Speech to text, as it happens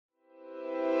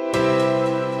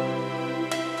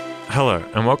Hello,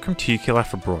 and welcome to UK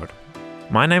Life Abroad.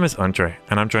 My name is Andre,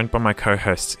 and I'm joined by my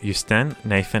co-hosts Yusten,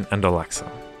 Nathan, and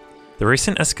Alexa. The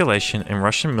recent escalation in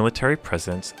Russian military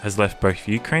presence has left both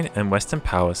Ukraine and Western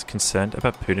powers concerned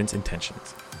about Putin's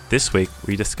intentions. This week,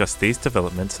 we discuss these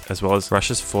developments as well as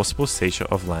Russia's forcible seizure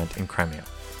of land in Crimea.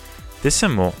 This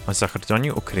and more on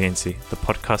Zakordonny Ukrainci, the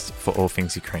podcast for all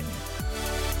things Ukrainian.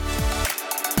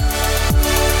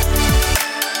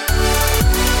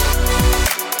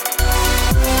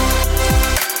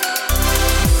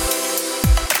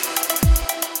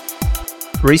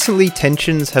 Recently,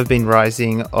 tensions have been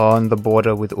rising on the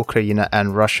border with Ukraine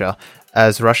and Russia,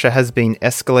 as Russia has been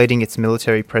escalating its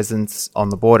military presence on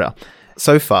the border.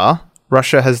 So far,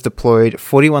 Russia has deployed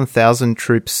 41,000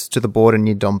 troops to the border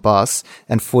near Donbass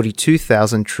and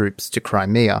 42,000 troops to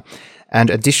Crimea. And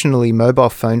additionally, mobile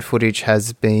phone footage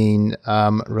has been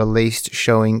released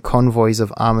showing convoys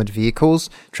of armoured vehicles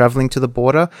travelling to the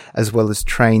border, as well as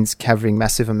trains carrying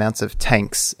massive amounts of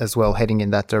tanks as well heading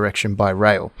in that direction by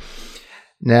rail.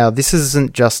 Now, this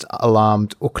hasn't just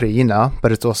alarmed Ukraine,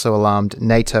 but it's also alarmed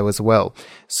NATO as well.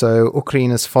 So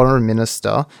Ukraine's foreign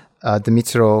minister,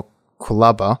 Dmytro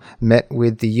Kuleba, met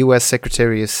with the US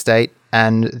Secretary of State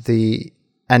and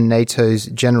NATO's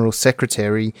General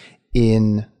Secretary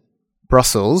in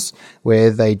Brussels,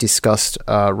 where they discussed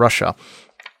Russia.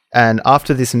 And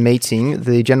after this meeting,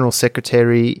 the General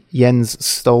Secretary, Jens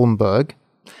Stoltenberg,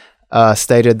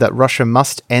 stated that Russia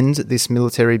must end this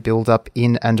military build-up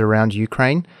in and around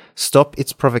Ukraine, stop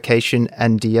its provocation,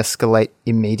 and de-escalate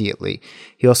immediately.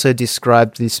 He also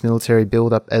described this military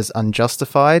build-up as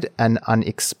unjustified and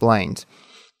unexplained.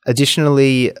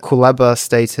 Additionally, Kuleba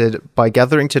stated, "By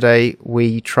gathering today,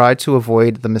 we tried to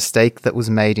avoid the mistake that was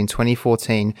made in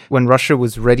 2014 when Russia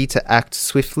was ready to act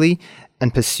swiftly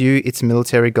and pursue its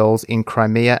military goals in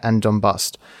Crimea and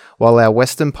Donbass, while our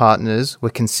Western partners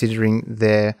were considering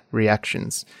their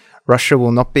reactions. Russia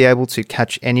will not be able to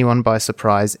catch anyone by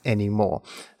surprise anymore."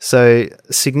 So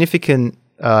significant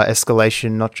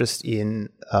escalation, not just in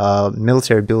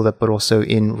military buildup, but also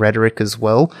in rhetoric as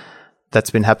well.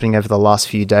 That's been happening over the last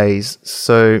few days.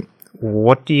 So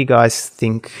what do you guys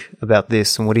think about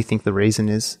this, and what do you think the reason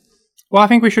is? Well, I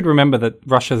think we should remember that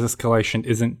Russia's escalation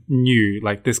isn't new.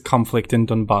 Like, this conflict in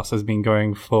Donbass has been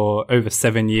going for over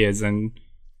 7 years, and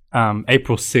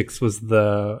April 6th was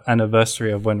the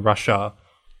anniversary of when Russia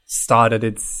started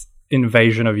its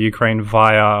invasion of Ukraine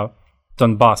via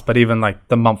Donbass. But even like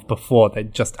the month before, they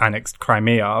just annexed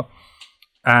Crimea.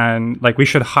 And like, we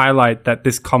should highlight that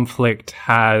this conflict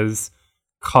has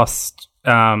cost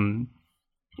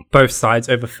both sides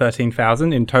over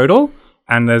 13,000 in total.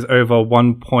 And there's over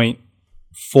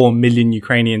 1.4 million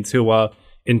Ukrainians who are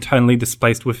internally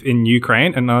displaced within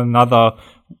Ukraine, and another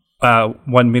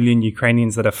 1 million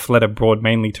Ukrainians that have fled abroad,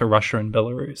 mainly to Russia and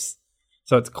Belarus.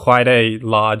 So it's quite a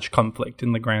large conflict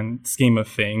in the grand scheme of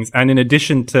things. And in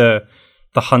addition to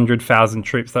the 100,000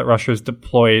 troops that Russia has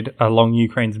deployed along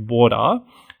Ukraine's border,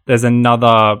 there's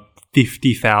another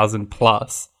 50,000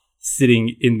 plus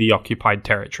sitting in the occupied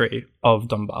territory of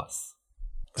Donbass.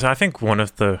 So I think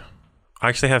I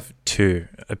actually have two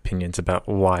opinions about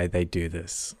why they do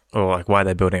this, or like why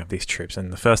they're building up these troops.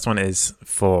 And the first one is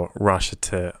for Russia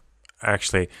to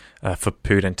actually, for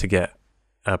Putin to get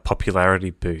a popularity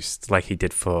boost like he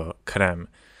did for Crimea,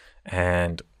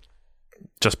 and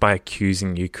just by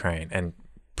accusing Ukraine and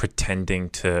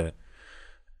pretending to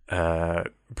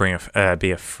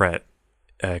be a threat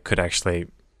could actually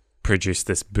produce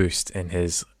this boost in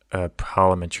his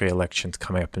parliamentary elections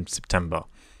coming up in September.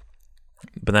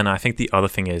 But then I think the other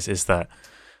thing is that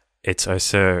it's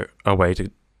also a way to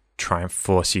try and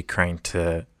force Ukraine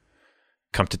to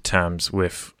come to terms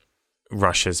with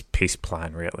Russia's peace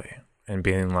plan, really, and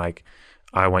being like,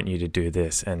 I want you to do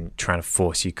this, and trying to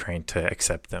force Ukraine to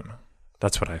accept them.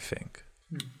 That's what I think.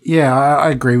 Yeah, I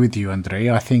agree with you, Andre.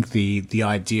 I think the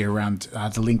idea around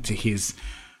the link to his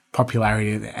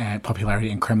popularity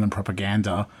and Kremlin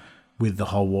propaganda with the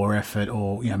whole war effort,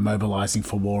 or mobilizing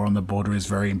for war on the border, is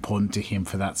very important to him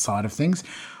for that side of things.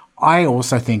 I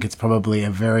also think it's probably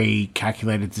a very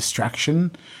calculated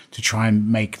distraction to try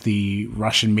and make the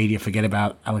Russian media forget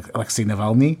about Alexei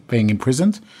Navalny being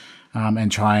imprisoned,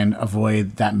 and try and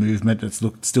avoid that movement that's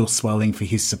still swelling for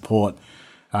his support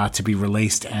to be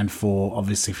released, and for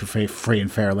obviously for free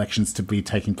and fair elections to be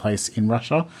taking place in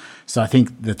Russia. So I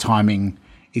think the timing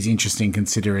is interesting,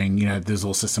 considering there's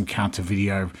also some counter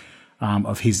video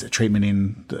of his treatment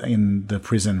in the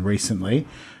prison recently.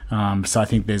 So I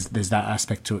think there's that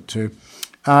aspect to it too.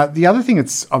 The other thing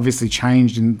that's obviously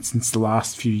changed since the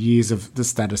last few years of the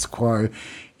status quo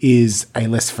is a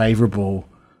less favourable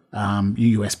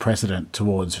US president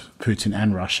towards Putin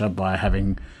and Russia, by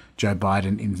having Joe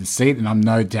Biden in the seat. And I'm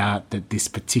no doubt that this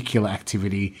particular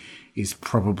activity is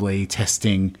probably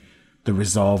testing the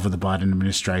resolve of the Biden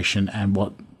administration and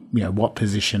what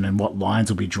position and what lines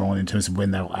will be drawn in terms of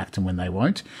when they will act and when they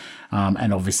won't.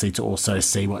 And obviously to also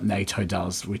see what NATO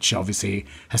does, which obviously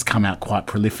has come out quite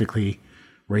prolifically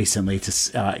recently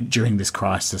during this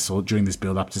crisis or during this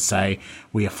build-up to say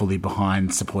we are fully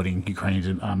behind supporting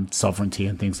Ukrainian sovereignty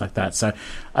and things like that. So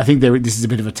I think this is a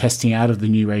bit of a testing out of the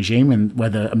new regime and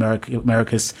whether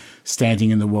America's standing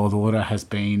in the world order has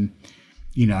been,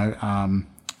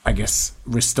 I guess,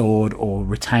 restored or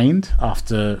retained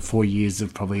after 4 years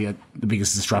of probably the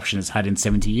biggest disruption it's had in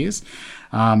 70 years.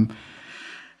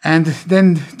 And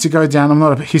then to go down, I'm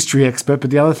not a history expert,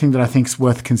 but the other thing that I think is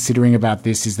worth considering about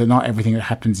this is that not everything that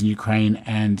happens in Ukraine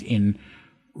and in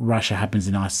Russia happens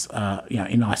in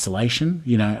isolation.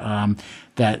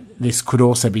 That this could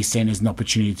also be seen as an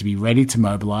opportunity to be ready to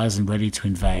mobilize and ready to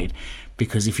invade,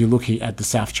 because if you're looking at the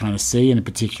South China Sea and in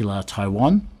particular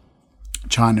Taiwan,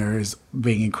 China is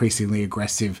being increasingly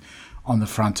aggressive on the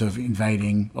front of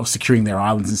invading or securing their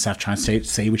islands in South China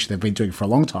Sea, which they've been doing for a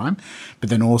long time. But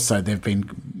then also they've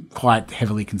been quite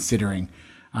heavily considering,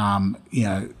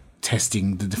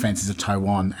 testing the defenses of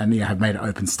Taiwan, and have made an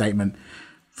open statement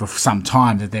for some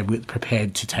time that they're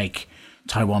prepared to take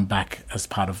Taiwan back as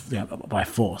part of by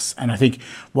force. And I think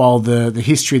while the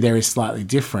history there is slightly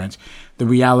different, the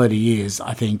reality is,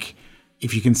 I think,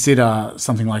 if you consider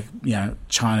something like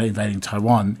China invading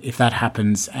Taiwan, if that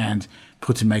happens and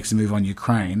Putin makes a move on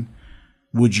Ukraine,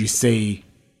 would you see,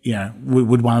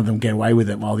 would one of them get away with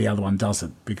it while the other one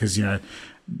doesn't? Because,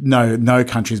 no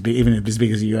country, even as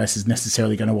big as the US, is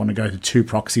necessarily going to want to go to two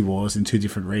proxy wars in two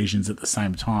different regions at the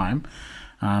same time.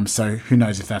 So who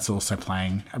knows if that's also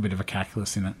playing a bit of a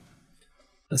calculus in it.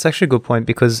 That's actually a good point,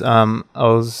 because I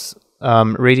was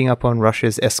reading up on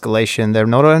Russia's escalation. They're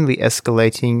not only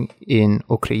escalating in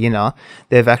Ukraine,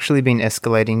 they've actually been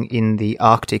escalating in the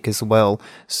Arctic as well.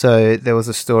 So there was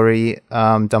a story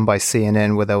done by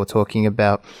CNN where they were talking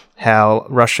about how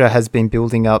Russia has been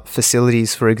building up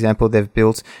facilities. For example, they've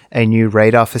built a new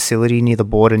radar facility near the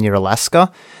border near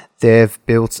Alaska. They've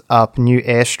built up new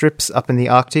airstrips up in the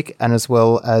Arctic, and as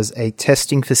well as a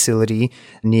testing facility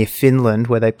near Finland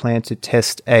where they plan to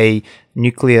test a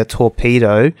nuclear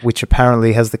torpedo, which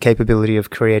apparently has the capability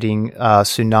of creating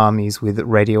tsunamis with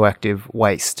radioactive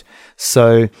waste.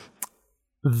 So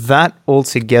that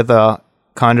altogether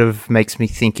kind of makes me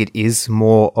think it is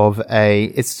more of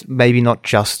it's maybe not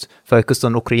just focused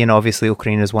on Ukraine. Obviously,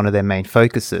 Ukraine is one of their main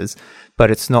focuses, but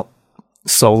it's not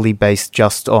solely based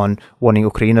just on wanting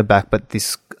Ukraine back, but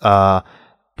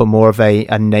more of a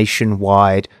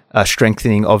nationwide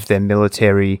strengthening of their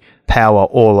military power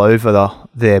all over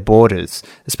their borders,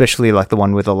 especially like the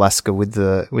one with Alaska with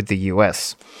the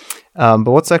US. But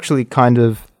what's actually kind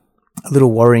of a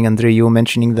little worrying, Andrei, you were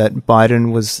mentioning that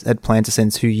Biden had planned to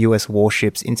send 2 US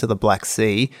warships into the Black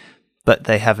Sea, but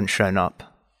they haven't shown up.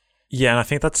 Yeah, and I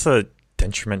think that's a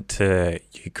detriment to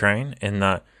Ukraine in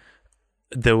that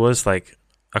there was I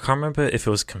can't remember if it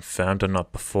was confirmed or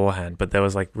not beforehand, but there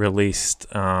was released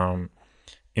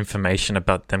information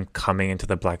about them coming into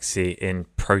the Black Sea in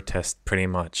protest pretty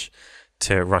much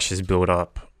to Russia's build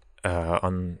up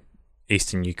on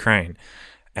eastern Ukraine.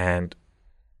 And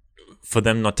for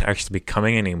them not to actually be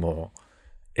coming anymore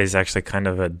is actually kind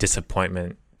of a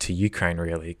disappointment to Ukraine,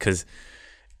 really, because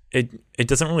it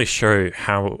doesn't really show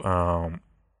how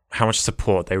much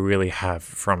support they really have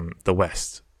from the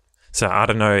West. So I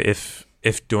don't know if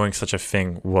doing such a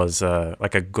thing was a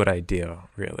good idea,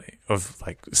 really, of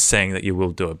saying that you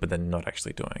will do it, but then not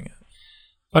actually doing it.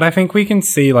 But I think we can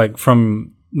see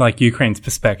from Ukraine's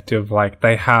perspective,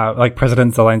 they have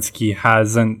President Zelensky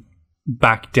hasn't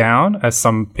backed down as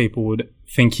some people would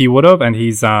think he would have, and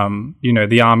he's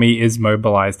the army is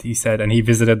mobilized, he said, and he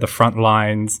visited the front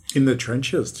lines in the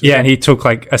trenches too. Yeah, and he took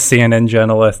a CNN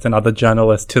journalist and other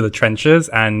journalists to the trenches,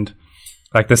 and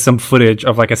there's some footage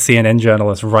of a CNN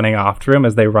journalist running after him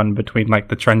as they run between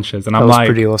the trenches, and that was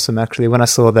pretty awesome. Actually, when I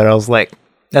saw that, I was like,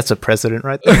 that's a president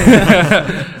right there.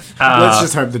 Let's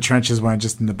just hope the trenches weren't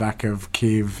just in the back of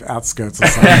Kyiv outskirts or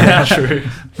something.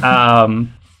 True.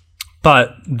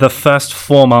 But the first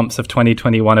 4 months of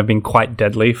 2021 have been quite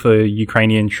deadly for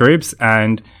Ukrainian troops,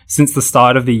 and since the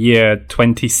start of the year,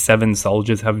 27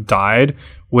 soldiers have died,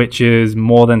 which is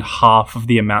more than half of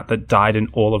the amount that died in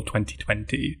all of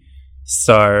 2020.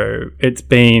 So it's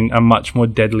been a much more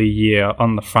deadly year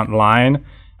on the front line.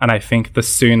 And I think the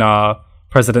sooner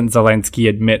President Zelensky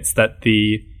admits that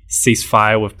the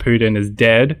ceasefire with Putin is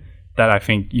dead, that I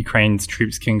think Ukraine's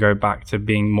troops can go back to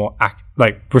being more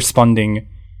responding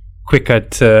quicker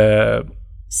to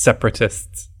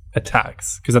separatist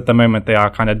attacks, because at the moment they are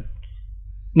kind of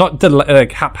not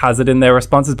haphazard in their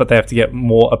responses, but they have to get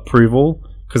more approval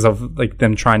because of like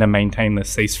them trying to maintain the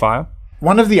ceasefire.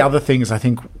 One of the other things I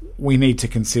think we need to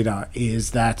consider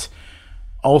is that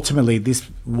ultimately this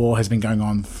war has been going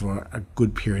on for a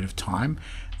good period of time.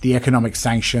 The economic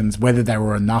sanctions, whether they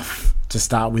were enough to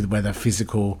start with, whether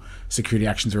physical security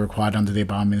actions are required under the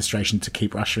Obama administration to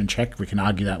keep Russia in check, we can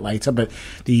argue that later, but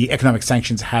the economic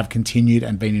sanctions have continued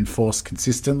and been enforced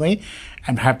consistently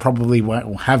and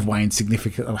have waned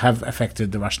significantly, have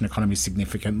affected the Russian economy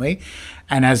significantly.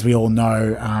 And as we all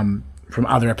know from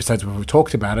other episodes where we've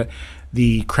talked about it,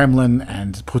 the Kremlin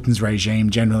and Putin's regime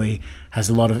generally has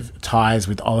a lot of ties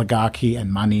with oligarchy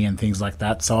and money and things like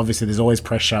that. So obviously there's always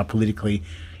pressure politically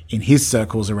in his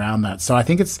circles around that. So I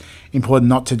think it's important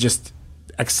not to just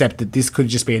accept that this could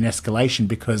just be an escalation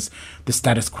because the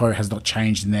status quo has not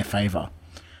changed in their favor.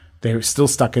 They're still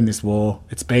stuck in this war.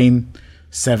 It's been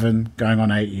 7 going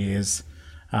on 8 years.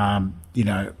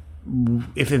 If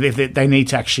they need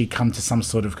to actually come to some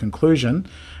sort of conclusion,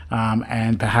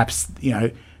 and perhaps,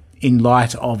 in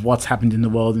light of what's happened in the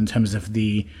world in terms of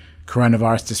the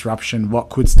coronavirus disruption, what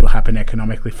could still happen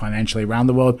economically, financially around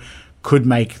the world, could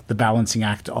make the balancing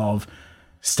act of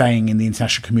staying in the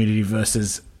international community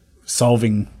versus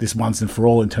solving this once and for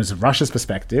all in terms of Russia's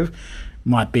perspective,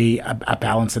 might be a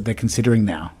balance that they're considering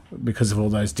now because of all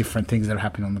those different things that are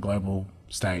happening on the global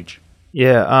stage.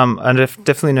 Yeah, and I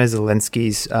definitely know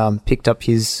Zelensky's picked up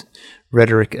his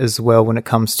rhetoric as well when it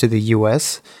comes to the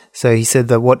US. So he said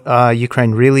that what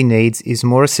Ukraine really needs is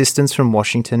more assistance from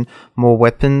Washington, more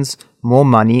weapons, more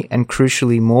money, and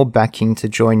crucially more backing to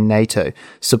join NATO.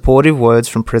 Supportive words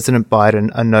from President Biden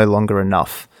are no longer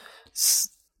enough.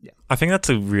 I think that's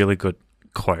a really good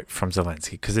quote from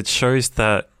Zelensky because it shows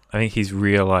that I think he's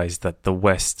realized that the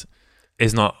West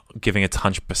is not giving it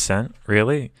 100%,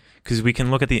 really, because we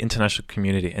can look at the international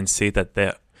community and see that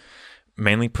they're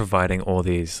mainly providing all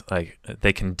these, like,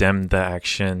 they condemn the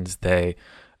actions, they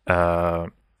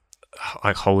are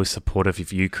wholly supportive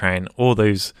of Ukraine, all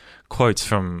those quotes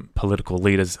from political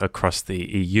leaders across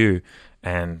the EU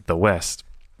and the West.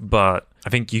 But I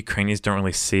think Ukrainians don't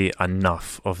really see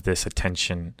enough of this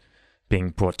attention being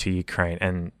brought to Ukraine,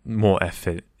 and more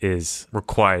effort is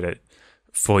required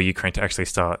for Ukraine to actually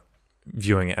start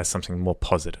viewing it as something more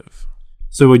positive.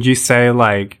 So would you say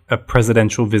like a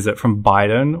presidential visit from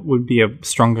Biden would be a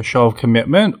stronger show of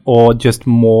commitment, or just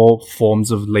more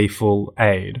forms of lethal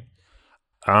aid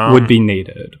would be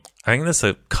needed? I think there's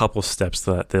a couple steps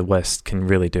that the West can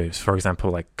really do. For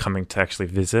example, like coming to actually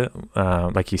visit,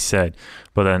 like you said,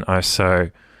 but then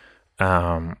also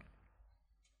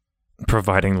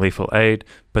providing lethal aid.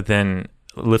 But then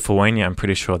Lithuania, I'm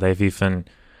pretty sure they've even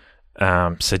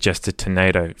suggested to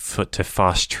NATO to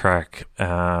fast track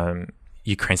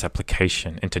Ukraine's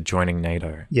application into joining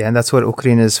NATO. Yeah, and that's what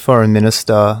Ukraine's foreign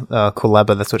minister,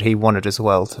 Kuleba, that's what he wanted as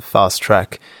well, to fast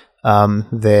track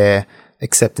their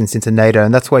acceptance into NATO.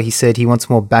 And that's why he said he wants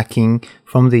more backing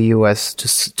from the US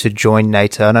to join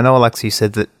NATO. And I know, Alex, you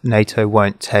said that NATO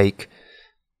won't take...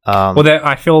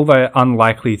 I feel they're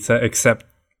unlikely to accept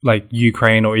like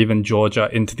Ukraine or even Georgia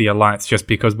into the alliance just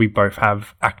because we both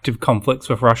have active conflicts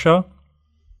with Russia.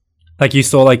 Like you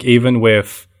saw, like even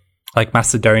with like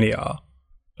Macedonia,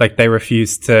 like they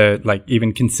refused to like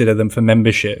even consider them for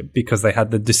membership because they had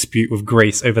the dispute with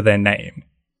Greece over their name.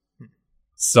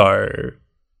 So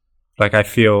like I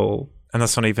feel... And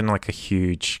that's not even like a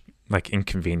huge like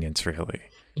inconvenience really.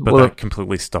 But that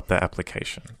completely stopped their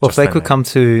application. Well, if they could come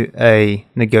to a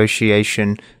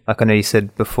negotiation, like I know you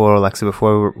said before, Alexa,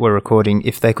 before we're recording,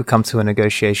 if they could come to a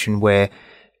negotiation where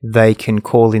they can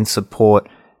call in support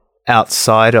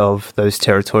outside of those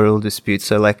territorial disputes.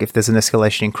 So like if there's an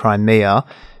escalation in Crimea,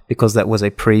 because that was a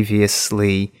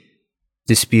previously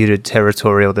disputed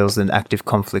territorial, there was an active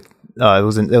conflict, there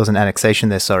was an annexation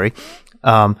there,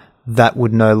 that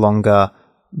would no longer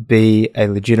be a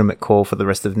legitimate call for the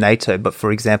rest of NATO. But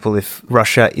for example, if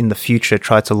Russia in the future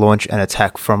tried to launch an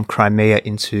attack from Crimea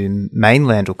into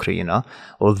mainland Ukraine,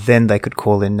 well, then they could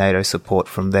call in NATO support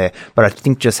from there. But I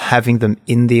think just having them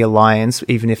in the alliance,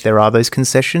 even if there are those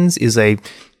concessions, is an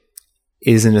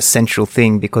essential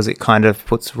thing because it kind of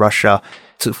puts Russia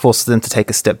to force them to take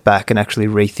a step back and actually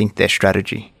rethink their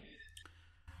strategy.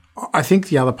 I think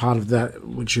the other part of that,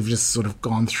 which you've just sort of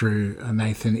gone through,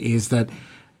 Nathan, is that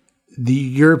the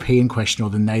European question or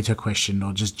the NATO question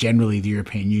or just generally the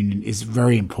European Union is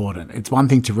very important. It's one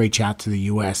thing to reach out to the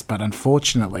US, but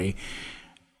unfortunately,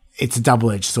 it's a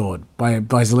double-edged sword. By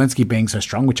Zelensky being so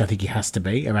strong, which I think he has to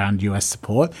be around US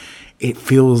support, it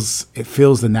feels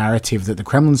the narrative that the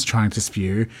Kremlin's trying to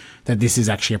spew that this is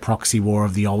actually a proxy war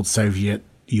of the old Soviet,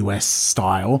 US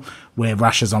style, where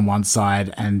Russia's on one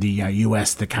side and the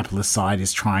US, the capitalist side,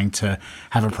 is trying to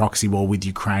have a proxy war with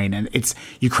Ukraine. And it's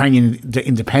Ukrainian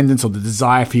independence, or the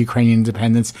desire for Ukrainian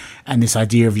independence, and this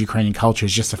idea of Ukrainian culture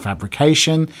is just a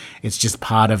fabrication. It's just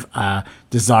part of a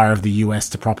desire of the US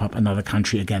to prop up another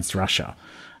country against Russia.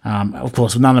 Of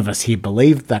course, none of us here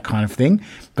believe that kind of thing,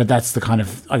 but that's the kind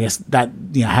of, I guess, that,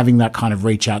 having that kind of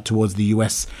reach out towards the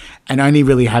US, and only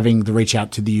really having the reach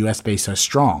out to the US be so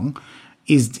strong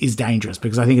is dangerous,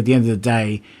 because I think at the end of the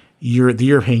day, the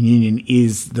European Union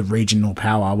is the regional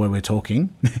power where we're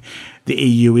talking. The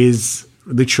EU is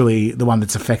literally the one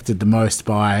that's affected the most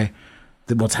by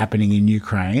what's happening in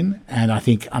Ukraine. And I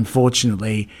think,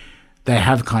 unfortunately, they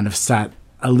have kind of said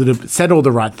all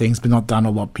the right things, but not done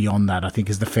a lot beyond that, I think,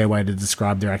 is the fair way to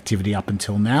describe their activity up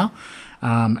until now.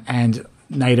 And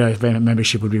NATO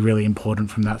membership would be really important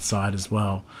from that side as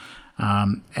well.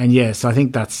 So I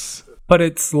think that's... But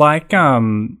it's like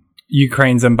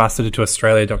Ukraine's ambassador to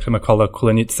Australia, Dr. Mykola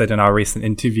Kulinic, said in our recent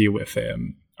interview with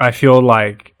him. I feel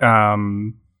like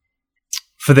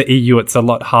for the EU, it's a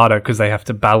lot harder because they have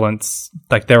to balance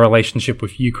like their relationship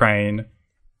with Ukraine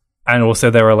and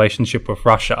also their relationship with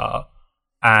Russia.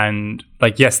 And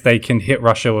like, yes, they can hit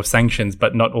Russia with sanctions,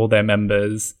 but not all their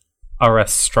members are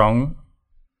as strong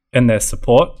in their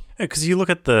support. Because you look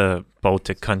at the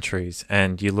Baltic countries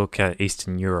and you look at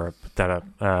Eastern Europe, that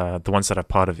are the ones that are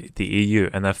part of the EU,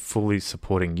 and they're fully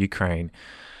supporting Ukraine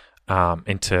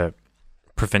into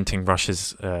preventing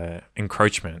Russia's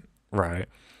encroachment, right?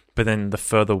 But then the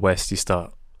further west you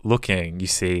start looking, you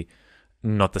see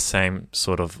not the same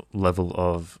sort of level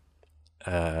of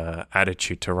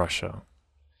attitude to Russia.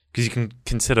 Because you can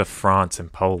consider France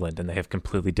and Poland, and they have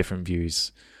completely different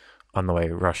views on the way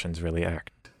Russians really act.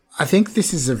 I think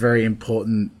this is a very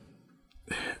important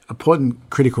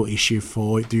critical issue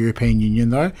for the European Union,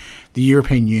 though. The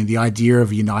European Union, the idea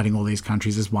of uniting all these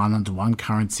countries as one under one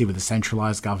currency with a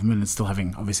centralized government and still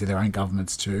having, obviously, their own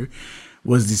governments too,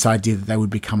 was this idea that they would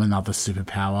become another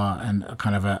superpower and a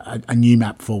kind of a new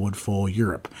map forward for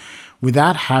Europe.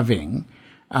 Without having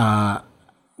the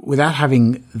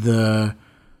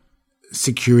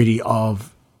security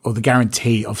of, or the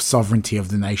guarantee of sovereignty of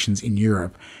the nations in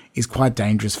Europe, is quite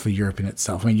dangerous for Europe in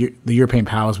itself. I mean, the European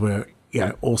powers were,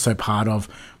 also part of,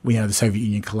 the Soviet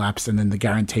Union collapse, and then the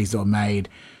guarantees that were made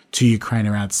to Ukraine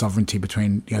around sovereignty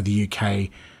between, the UK,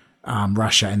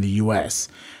 Russia, and the US.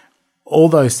 All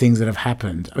those things that have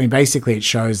happened. I mean, basically, it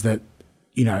shows that,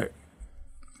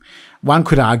 one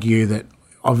could argue that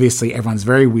obviously everyone's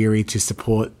very weary to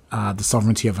support the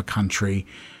sovereignty of a country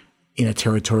in a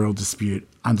territorial dispute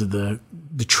under the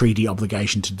treaty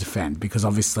obligation to defend, because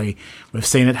obviously we've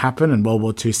seen it happen, and World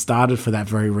War II started for that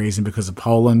very reason, because of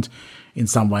Poland. In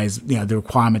some ways, the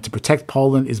requirement to protect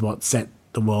Poland is what set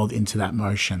the world into that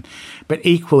motion. But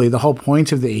equally, the whole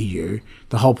point of the EU,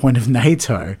 the whole point of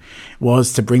NATO,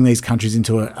 was to bring these countries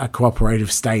into a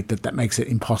cooperative state that makes it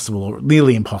impossible, or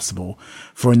nearly impossible,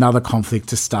 for another conflict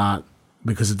to start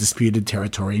because of disputed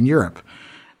territory in Europe.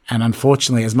 And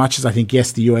unfortunately, as much as I think,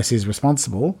 yes, the US is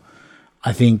responsible,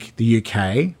 I think the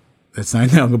UK, that's no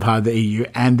longer part of the EU,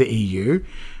 and the EU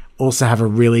also have a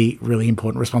really, really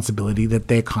important responsibility that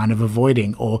they're kind of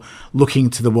avoiding, or looking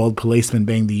to the world policeman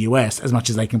being the US, as much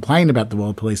as they complain about the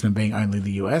world policeman being only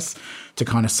the US, to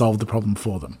kind of solve the problem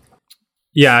for them.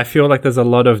 Yeah, I feel like there's a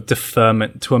lot of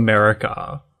deferment to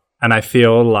America, and I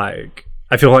feel like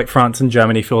France and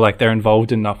Germany feel like they're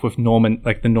involved enough with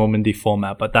the Normandy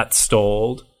format, but that's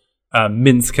stalled.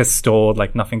 Minsk has stalled,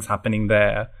 like nothing's happening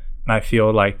there. And I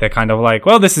feel like they're kind of like,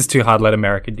 well, this is too hard, let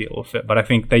America deal with it. But I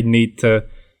think they need to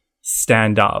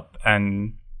stand up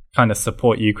and kind of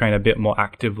support Ukraine a bit more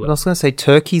actively. I was going to say,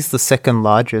 Turkey's the second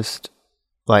largest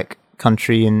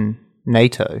country in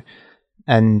NATO,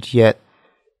 and yet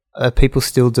people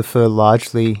still defer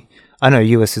largely. I know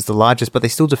US is the largest, but they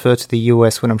still defer to the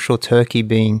US, when I'm sure Turkey,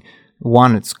 being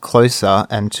one, it's closer,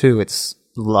 and two, it's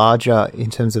larger in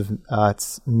terms of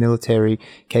its military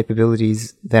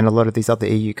capabilities than a lot of these other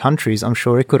EU countries. I'm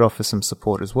sure it could offer some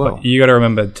support as well. But you got to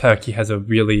remember, Turkey has a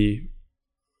really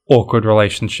awkward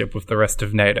relationship with the rest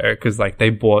of NATO, because they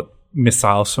bought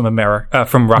missiles from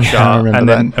Russia, and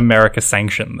then America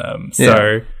sanctioned them.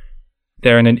 So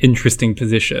they're in an interesting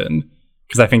position,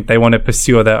 because I think they want to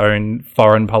pursue their own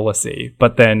foreign policy.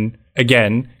 But then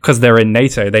again, because they're in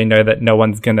NATO, they know that no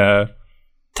one's going to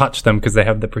touch them because they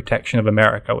have the protection of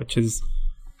America, which is...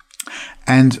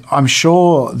 And I'm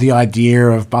sure the idea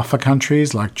of buffer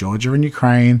countries like Georgia and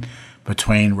Ukraine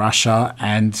between Russia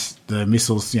and the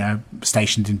missiles,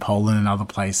 stationed in Poland and other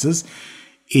places,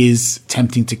 is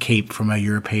tempting to keep from a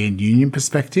European Union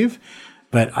perspective.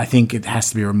 But I think it has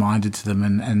to be reminded to them,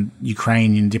 and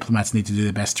Ukrainian diplomats need to do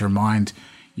their best to remind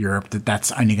Europe that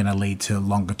that's only going to lead to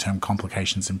longer term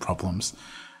complications and problems.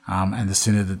 And the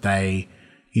sooner that they,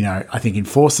 I think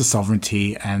enforce the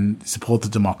sovereignty and support the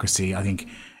democracy, I think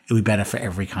it'll be better for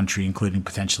every country, including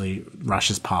potentially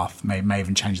Russia's path, may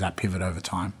even change that pivot over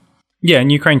time. Yeah,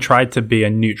 and Ukraine tried to be a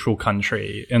neutral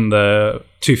country in the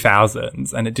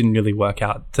 2000s, and it didn't really work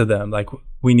out to them. Like,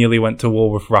 we nearly went to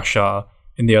war with Russia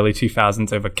in the early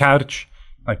 2000s over Kerch.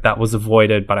 Like, that was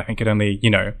avoided, but I think it only,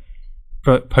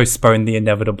 postponed the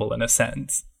inevitable in a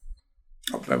sense.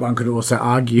 One could also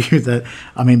argue that,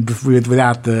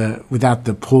 without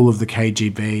the pull of the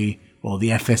KGB or the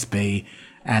FSB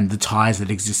and the ties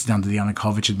that existed under the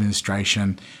Yanukovych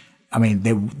administration,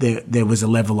 there was a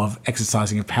level of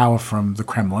exercising of power from the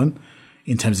Kremlin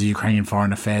in terms of Ukrainian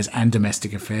foreign affairs and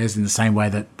domestic affairs, in the same way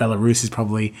that Belarus is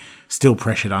probably still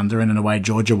pressured under, and in a way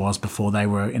Georgia was before they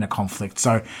were in a conflict.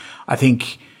 So I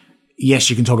think, yes,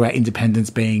 you can talk about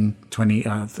independence being 20,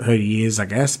 30 years, I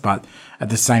guess, but at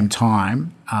the same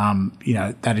time,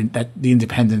 that the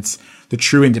independence, the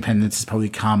true independence, has probably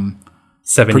come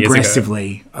 7 years ago.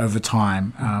 Progressively over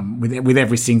time, with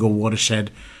every single watershed,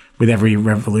 with every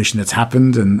revolution that's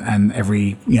happened, and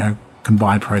every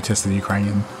combined protest of the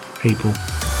Ukrainian people.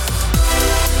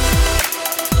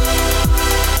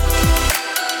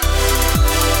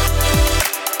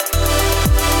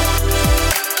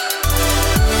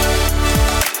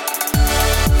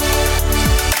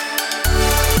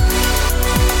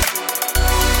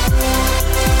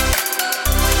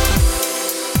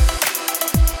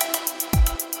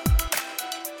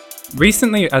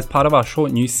 Recently, as part of our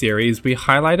short news series, we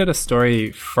highlighted a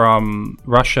story from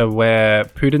Russia where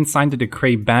Putin signed a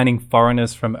decree banning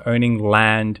foreigners from owning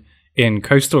land in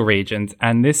coastal regions,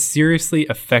 and this seriously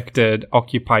affected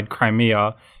occupied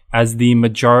Crimea, as the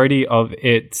majority of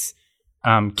its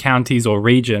counties or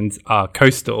regions are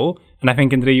coastal. And I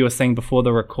think, Andrei, you were saying before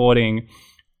the recording,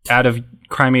 out of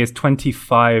Crimea's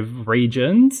 25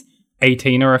 regions,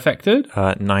 18 are affected?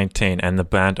 19, and the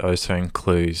ban also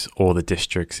includes all the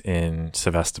districts in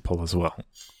Sevastopol as well.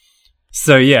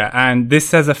 So yeah, and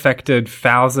this has affected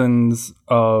thousands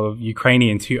of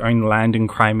Ukrainians who own land in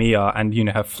Crimea and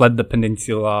have fled the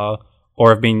peninsula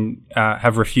or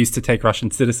have refused to take Russian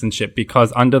citizenship,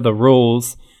 because under the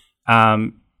rules,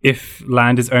 if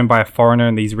land is owned by a foreigner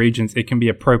in these regions, it can be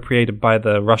appropriated by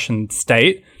the Russian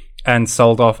state and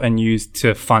sold off and used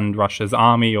to fund Russia's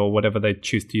army or whatever they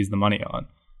choose to use the money on.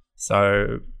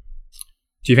 So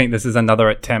do you think this is another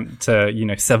attempt to,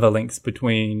 sever links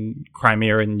between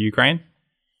Crimea and Ukraine?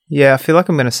 Yeah, I feel like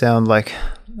I'm going to sound like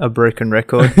a broken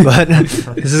record, but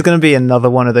this is going to be another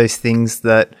one of those things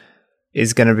that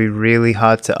is going to be really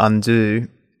hard to undo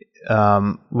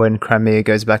when Crimea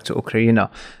goes back to Ukraine.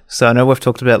 So I know we've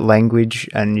talked about language,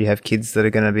 and you have kids that are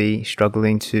going to be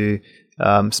struggling to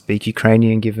speak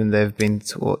Ukrainian, given they've been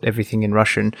taught everything in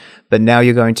Russian. But now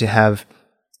you're going to have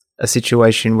a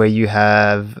situation where you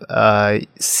have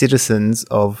citizens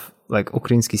of, like,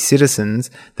 Ukrainian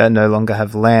citizens that no longer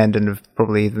have land and have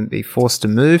probably even be forced to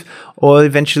move. Or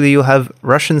eventually you'll have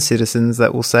Russian citizens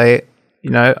that will say,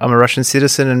 I'm a Russian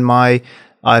citizen and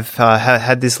I've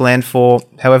had this land for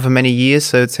however many years,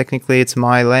 so technically it's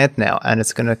my land now. And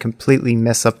it's going to completely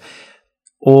mess up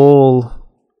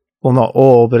not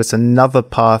all, but it's another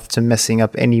path to messing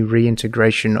up any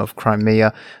reintegration of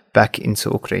Crimea back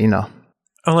into Ukraine.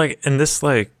 And this,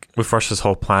 with Russia's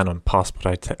whole plan on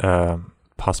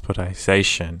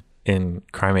passportization in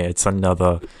Crimea, it's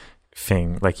another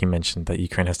thing, like you mentioned, that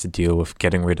Ukraine has to deal with,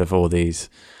 getting rid of all these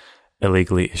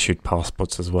illegally issued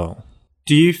passports as well.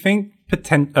 Do you think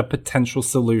a potential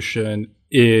solution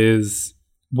is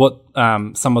what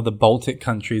some of the Baltic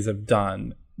countries have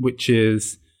done, which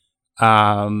is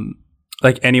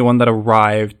anyone that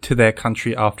arrived to their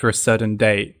country after a certain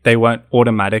date, they weren't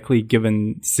automatically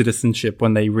given citizenship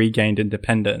when they regained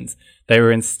independence. They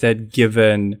were instead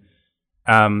given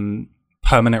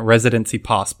permanent residency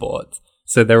passports.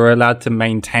 So they were allowed to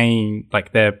maintain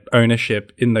their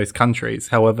ownership in those countries.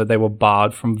 However, they were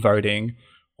barred from voting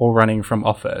or running from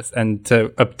office. And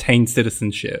to obtain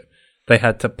citizenship, they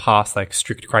had to pass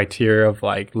strict criteria of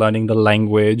learning the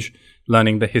language,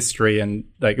 learning the history, and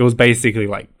it was basically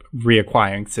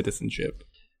reacquiring citizenship.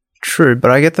 True,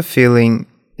 but I get the feeling,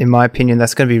 in my opinion,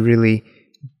 that's going to be really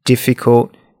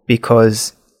difficult,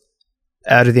 because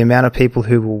out of the amount of people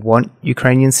who will want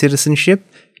Ukrainian citizenship,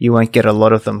 you won't get a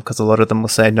lot of them, because a lot of them will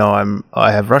say, no,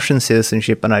 I have Russian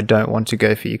citizenship and I don't want to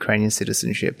go for Ukrainian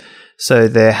citizenship. So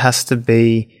there has to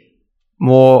be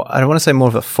more, I don't want to say more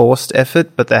of a forced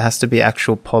effort, but there has to be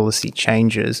actual policy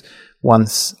changes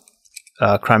once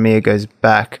Crimea goes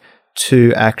back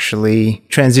to actually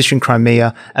transition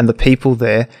Crimea and the people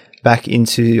there back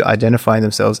into identifying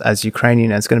themselves as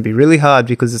Ukrainian. And it's going to be really hard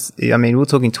because, we're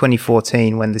talking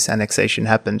 2014 when this annexation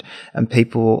happened, and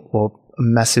people, or a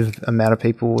massive amount of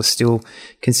people, were still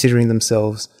considering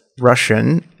themselves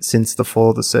Russian since the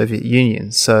fall of the Soviet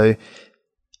Union. So,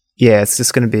 yeah, it's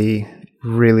just going to be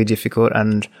really difficult.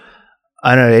 And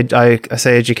I know I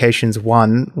say education's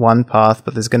one path,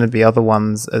 but there's going to be other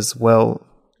ones as well,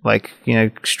 like,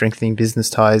 strengthening business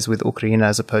ties with Ukraine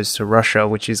as opposed to Russia,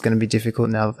 which is going to be difficult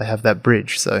now that they have that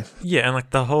bridge. So yeah, and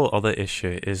like the whole other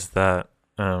issue is that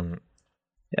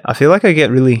I feel like I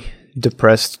get really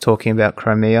depressed talking about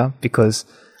Crimea because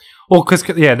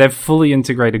they've fully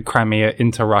integrated Crimea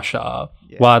into Russia.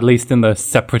 Yeah. Well, at least in the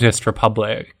separatist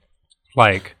republic,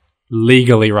 like,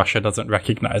 legally Russia doesn't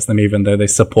recognize them, even though they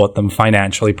support them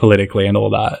financially, politically, and all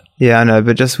that. Yeah, I know,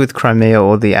 but just with Crimea,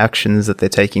 all the actions that they're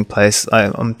taking place,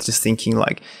 I'm just thinking,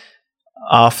 like,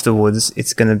 afterwards,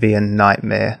 it's going to be a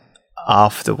nightmare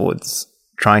afterwards,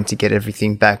 trying to get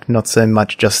everything back, not so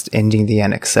much just ending the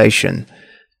annexation,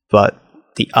 but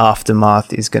the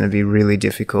aftermath is going to be really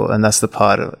difficult, and that's the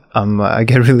part of I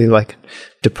get really, like,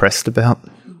 depressed about.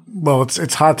 Well,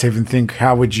 it's hard to even think,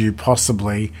 how would you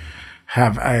possibly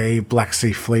have a Black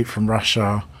Sea fleet from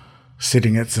Russia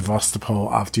sitting at Sevastopol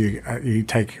after you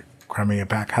take Crimea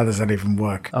back? How does that even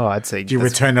work? Oh, I'd say... Do you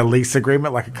return a lease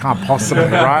agreement? Like, it can't possibly,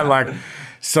 right? Like,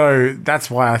 so that's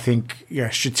why I think,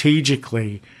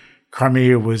 strategically,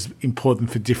 Crimea was important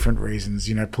for different reasons.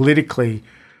 Politically,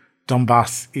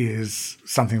 Donbass is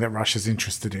something that Russia's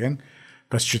interested in,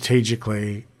 but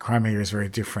strategically, Crimea is very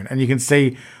different. And you can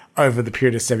see over the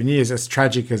period of 7 years, as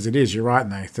tragic as it is, you're right,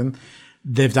 Nathan,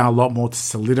 they've done a lot more to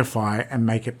solidify and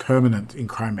make it permanent in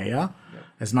Crimea,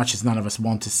 as much as none of us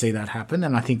want to see that happen.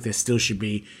 And I think there still should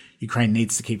be, Ukraine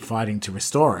needs to keep fighting to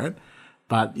restore it.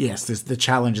 But yes, the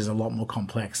challenge is a lot more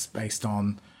complex based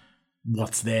on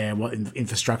what's there, what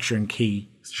infrastructure and key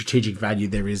strategic value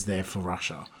there is there for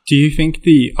Russia. Do you think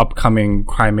the upcoming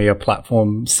Crimea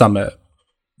Platform Summit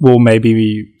will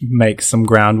maybe make some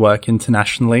groundwork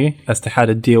internationally as to how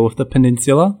to deal with the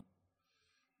peninsula?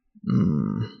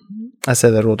 I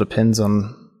say that all depends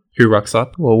on who rocks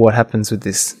up. Well, what happens with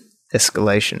this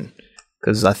escalation,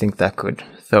 because I think that could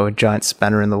throw a giant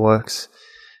spanner in the works.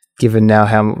 Given now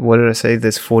what did I say?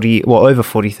 There's over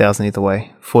 40,000 either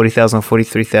way. 40,000 or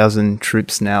 43,000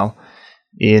 troops now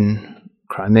in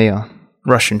Crimea,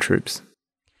 Russian troops.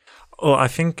 Well, I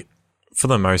think for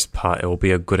the most part it will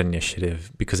be a good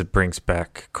initiative because it brings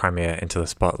back Crimea into the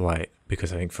spotlight,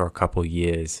 because I think for a couple of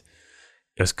years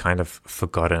it was kind of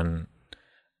forgotten,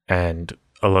 and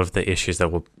a lot of the issues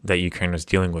that Ukraine was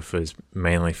dealing with was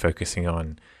mainly focusing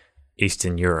on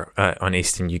Eastern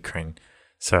Ukraine.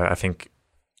 So I think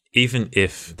even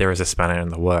if there is a spanner in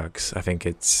the works, I think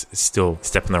it's still a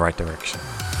step in the right direction.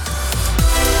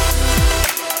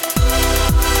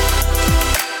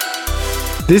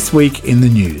 This week in the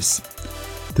news.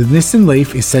 The Nissan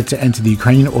Leaf is set to enter the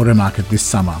Ukrainian auto market this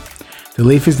summer. The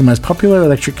Leaf is the most popular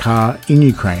electric car in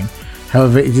Ukraine.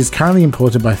 However, it is currently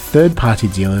imported by third-party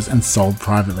dealers and sold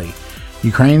privately.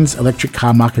 Ukraine's electric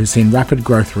car market has seen rapid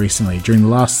growth recently. During the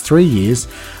last 3 years,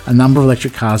 a number of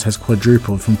electric cars has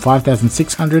quadrupled from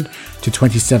 5,600 to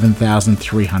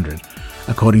 27,300,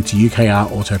 according to UKR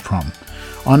Autoprom.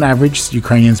 On average,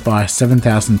 Ukrainians buy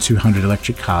 7,200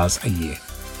 electric cars a year.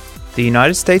 The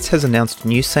United States has announced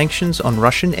new sanctions on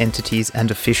Russian entities and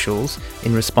officials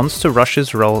in response to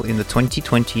Russia's role in the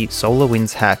 2020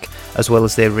 SolarWinds hack, as well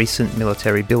as their recent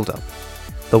military buildup.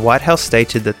 The White House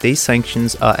stated that these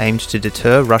sanctions are aimed to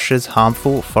deter Russia's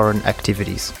harmful foreign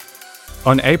activities.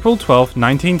 On April 12,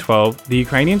 1912, the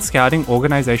Ukrainian scouting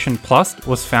organization Plast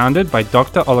was founded by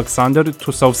Dr. Alexander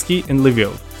Tusovsky in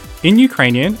Lviv. In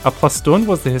Ukrainian, a plastun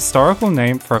was the historical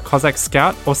name for a Cossack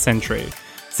scout or sentry.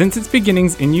 Since its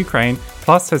beginnings in Ukraine,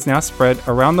 Plast has now spread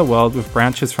around the world with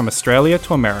branches from Australia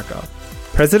to America.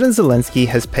 President Zelensky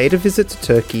has paid a visit to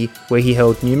Turkey, where he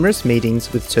held numerous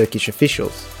meetings with Turkish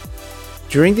officials.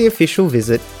 During the official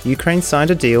visit, Ukraine signed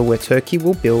a deal where Turkey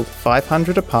will build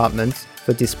 500 apartments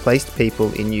for displaced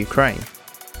people in Ukraine.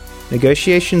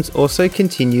 Negotiations also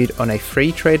continued on a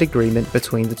free trade agreement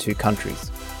between the two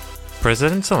countries.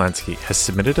 President Zelensky has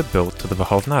submitted a bill to the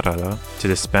Verkhovna Rada to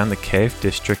disband the Kyiv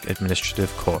District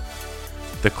Administrative Court.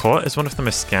 The court is one of the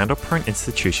most scandal-prone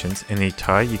institutions in the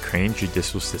entire Ukrainian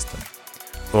judicial system.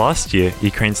 Last year,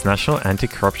 Ukraine's National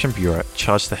Anti-Corruption Bureau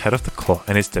charged the head of the court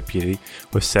and his deputy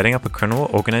with setting up a criminal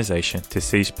organization to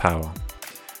seize power.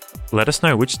 Let us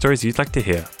know which stories you'd like to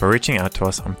hear by reaching out to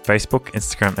us on Facebook,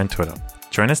 Instagram, and Twitter.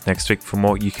 Join us next week for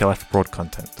more UK Life Abroad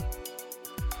content.